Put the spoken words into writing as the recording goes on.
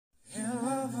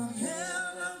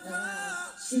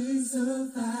She's so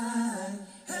fine.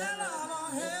 Hell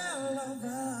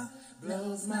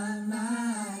blows my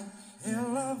mind.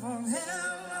 Hell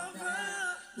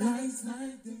lights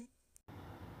my day.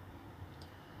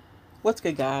 What's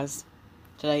good, guys?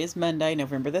 Today is Monday,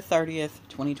 November the 30th,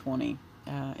 2020.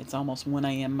 It's almost 1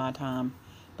 a.m. my time,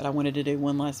 but I wanted to do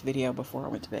one last video before I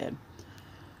went to bed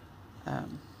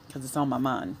because it's on my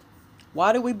mind.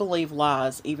 Why do we believe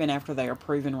lies even after they are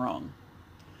proven wrong?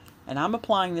 And I'm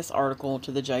applying this article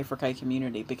to the J4K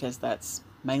community because that's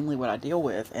mainly what I deal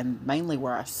with and mainly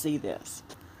where I see this.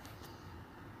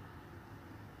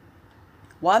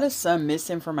 Why does some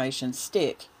misinformation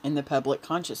stick in the public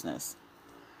consciousness?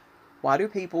 Why do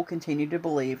people continue to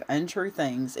believe untrue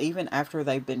things even after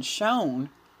they've been shown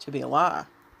to be a lie?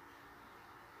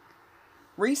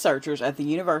 Researchers at the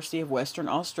University of Western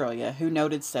Australia, who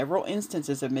noted several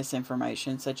instances of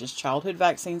misinformation such as childhood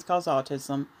vaccines cause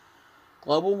autism,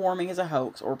 global warming is a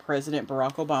hoax, or President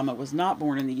Barack Obama was not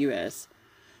born in the U.S.,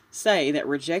 say that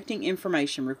rejecting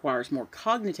information requires more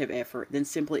cognitive effort than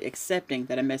simply accepting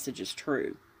that a message is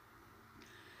true.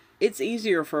 It's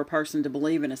easier for a person to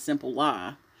believe in a simple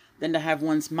lie than to have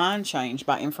one's mind changed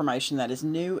by information that is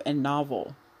new and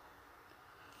novel.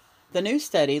 The new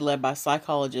study, led by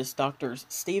psychologists Drs.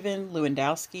 Stephen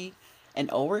Lewandowski and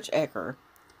Ulrich Ecker,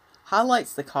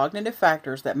 highlights the cognitive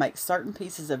factors that make certain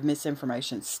pieces of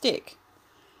misinformation stick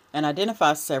and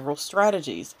identifies several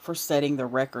strategies for setting the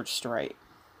record straight.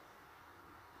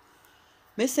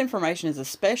 Misinformation is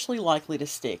especially likely to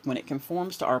stick when it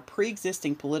conforms to our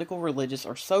pre-existing political, religious,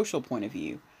 or social point of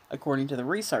view, according to the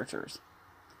researchers.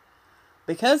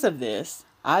 Because of this,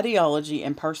 ideology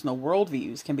and personal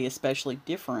worldviews can be especially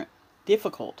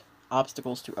difficult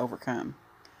obstacles to overcome.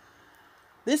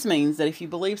 This means that if you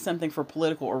believe something for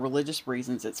political or religious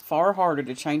reasons, it's far harder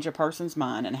to change a person's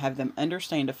mind and have them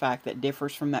understand a fact that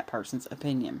differs from that person's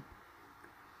opinion.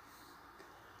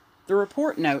 The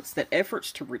report notes that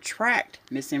efforts to retract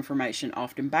misinformation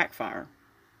often backfire.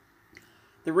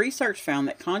 The research found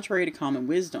that, contrary to common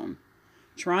wisdom,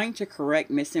 trying to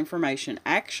correct misinformation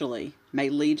actually may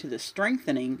lead to the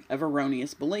strengthening of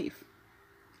erroneous belief.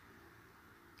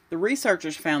 The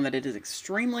researchers found that it is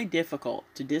extremely difficult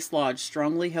to dislodge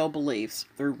strongly held beliefs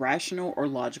through rational or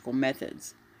logical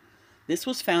methods. This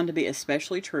was found to be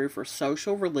especially true for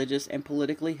social, religious, and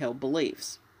politically held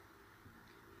beliefs.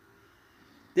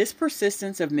 This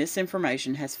persistence of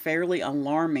misinformation has fairly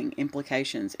alarming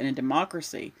implications in a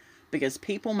democracy because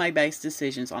people may base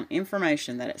decisions on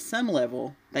information that at some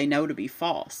level they know to be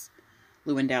false,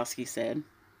 Lewandowski said.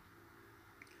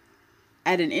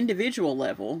 At an individual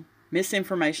level,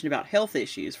 misinformation about health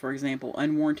issues, for example,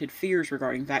 unwarranted fears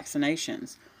regarding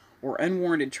vaccinations or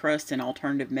unwarranted trust in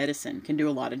alternative medicine, can do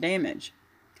a lot of damage.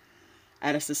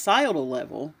 At a societal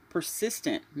level,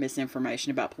 persistent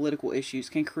misinformation about political issues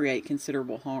can create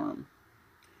considerable harm.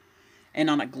 And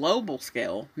on a global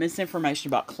scale, misinformation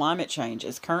about climate change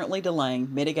is currently delaying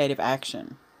mitigative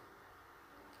action.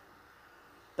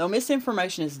 Though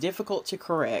misinformation is difficult to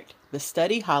correct, the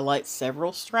study highlights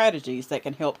several strategies that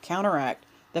can help counteract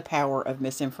the power of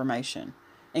misinformation,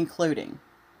 including: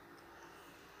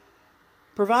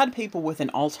 provide people with an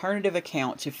alternative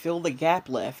account to fill the gap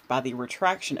left by the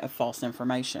retraction of false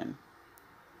information.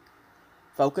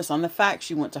 Focus on the facts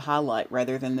you want to highlight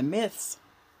rather than the myths.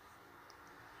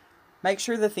 Make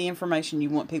sure that the information you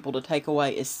want people to take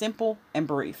away is simple and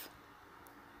brief.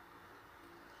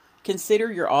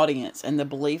 Consider your audience and the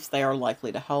beliefs they are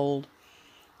likely to hold,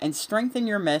 and strengthen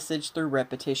your message through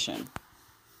repetition.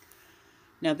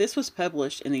 Now, this was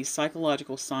published in the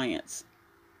Psychological Science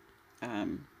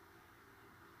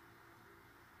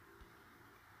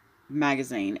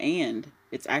magazine, and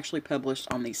it's actually published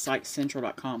on the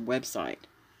PsychCentral.com website.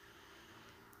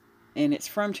 And it's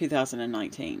from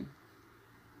 2019.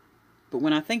 But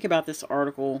when I think about this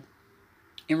article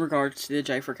in regards to the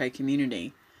J4K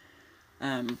community,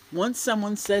 once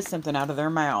someone says something out of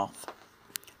their mouth,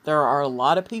 there are a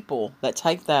lot of people that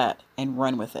take that and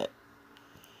run with it.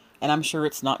 And I'm sure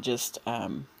it's not just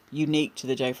unique to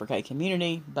the J4K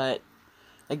community, but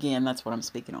again, that's what I'm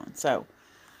speaking on. So,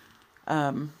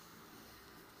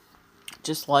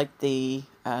 just like the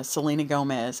Selena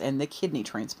Gomez and the kidney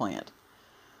transplant.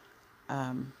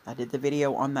 I did the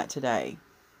video on that today.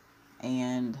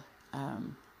 And I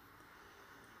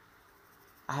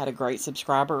had a great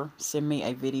subscriber send me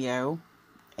a video,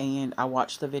 and I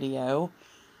watched the video,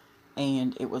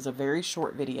 and it was a very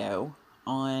short video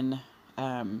on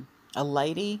a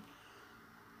lady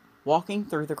walking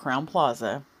through the Crown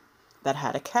Plaza that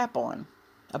had a cap on,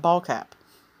 a ball cap.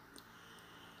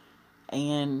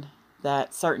 And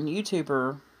that certain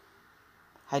YouTuber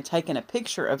had taken a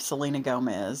picture of Selena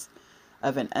Gomez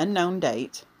of an unknown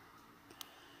date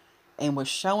and was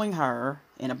showing her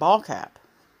in a ball cap,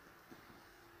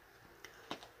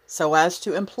 so as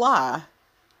to imply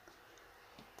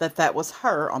that that was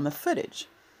her on the footage.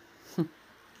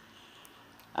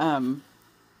 And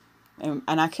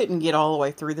I couldn't get all the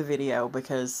way through the video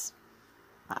because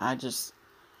I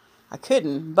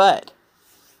couldn't, but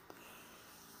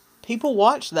people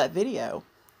watched that video.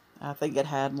 I think it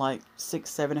had like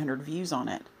 600-700 views on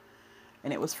it,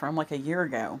 and it was from like a year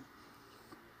ago.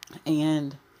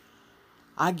 And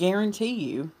I guarantee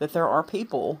you that there are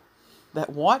people that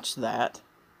watched that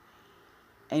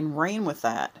and ran with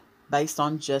that based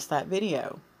on just that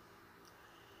video,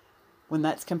 when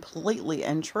that's completely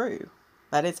untrue.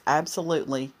 That is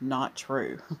absolutely not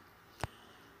true.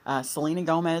 Selena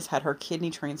Gomez had her kidney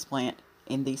transplant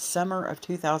in the summer of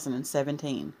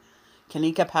 2017.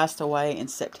 Kanika passed away in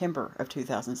September of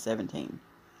 2017.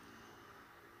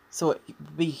 So it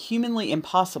would be humanly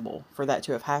impossible for that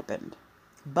to have happened.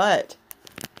 But,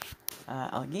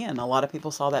 again, a lot of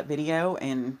people saw that video,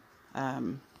 and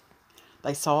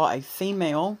they saw a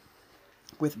female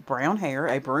with brown hair,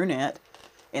 a brunette,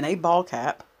 in a ball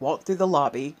cap, walk through the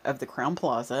lobby of the Crown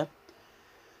Plaza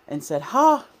and said,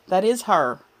 "Ha, that is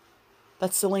her.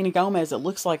 That's Selena Gomez. It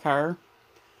looks like her."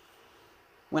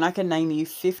 When I can name you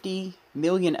 50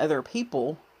 million other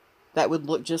people that would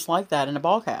look just like that in a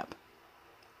ball cap.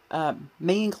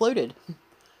 Me included.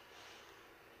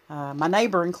 My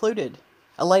neighbor included.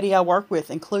 A lady I work with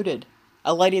included.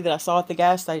 A lady that I saw at the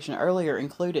gas station earlier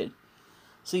included.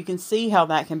 So you can see how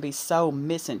that can be so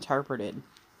misinterpreted.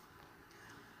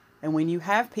 And when you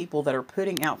have people that are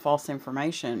putting out false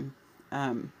information,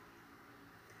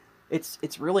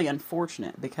 it's really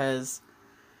unfortunate, because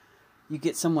you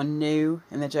get someone new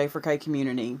in the J4K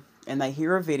community and they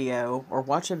hear a video or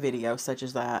watch a video such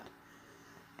as that,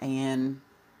 and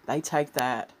they take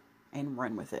that and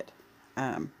run with it.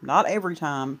 Not every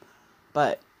time,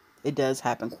 but it does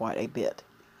happen quite a bit.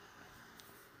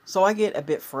 So I get a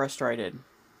bit frustrated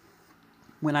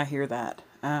when I hear that.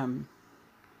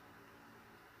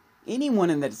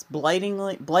 Anyone that is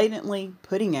blatantly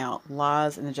putting out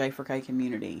lies in the J4K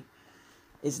community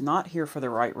is not here for the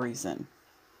right reason.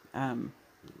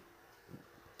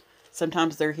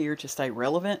 Sometimes they're here to stay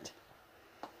relevant.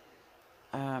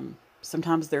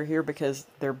 Sometimes they're here because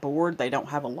they're bored, they don't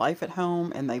have a life at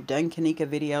home, and they've done Kanika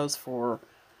videos for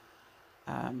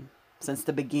since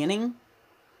the beginning,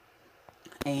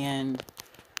 and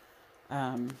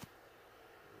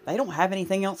they don't have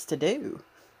anything else to do.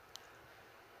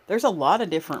 There's a lot of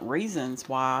different reasons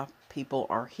why people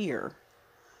are here,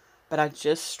 but I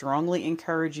just strongly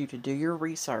encourage you to do your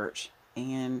research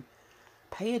and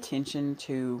pay attention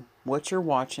to what you're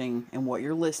watching and what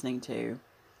you're listening to,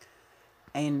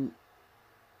 and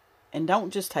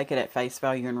don't just take it at face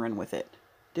value and run with it.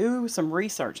 Do some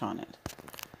research on it.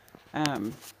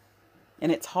 And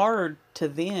it's hard to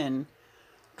then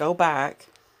go back,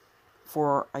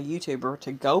 for a YouTuber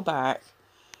to go back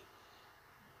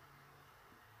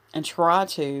and try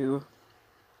to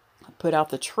put out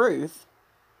the truth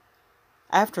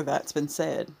after that's been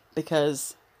said.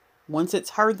 Because once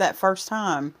it's heard that first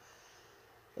time,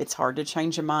 it's hard to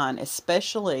change your mind,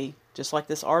 especially, just like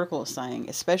this article is saying,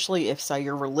 especially if, say,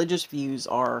 your religious views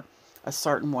are a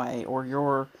certain way, or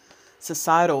your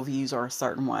societal views are a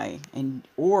certain way,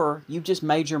 or you just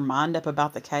made your mind up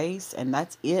about the case and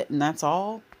that's it and that's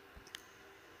all.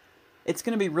 It's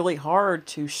going to be really hard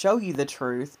to show you the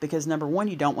truth, because number one,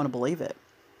 you don't want to believe it.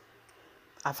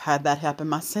 I've had that happen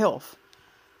myself.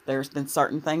 There's been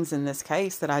certain things in this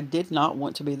case that I did not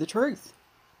want to be the truth.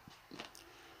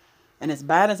 And as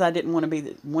bad as I didn't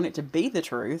want it to be the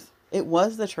truth, it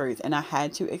was the truth, and I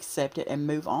had to accept it and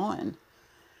move on.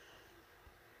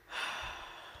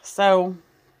 So,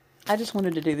 I just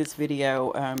wanted to do this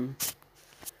video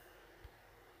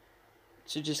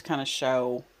to just kind of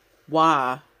show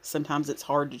why sometimes it's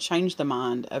hard to change the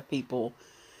mind of people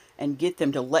and get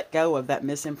them to let go of that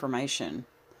misinformation,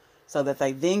 so that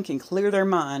they then can clear their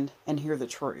mind and hear the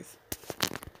truth.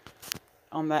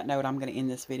 On that note, I'm going to end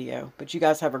this video. But you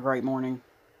guys have a great morning.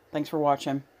 Thanks for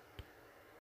watching.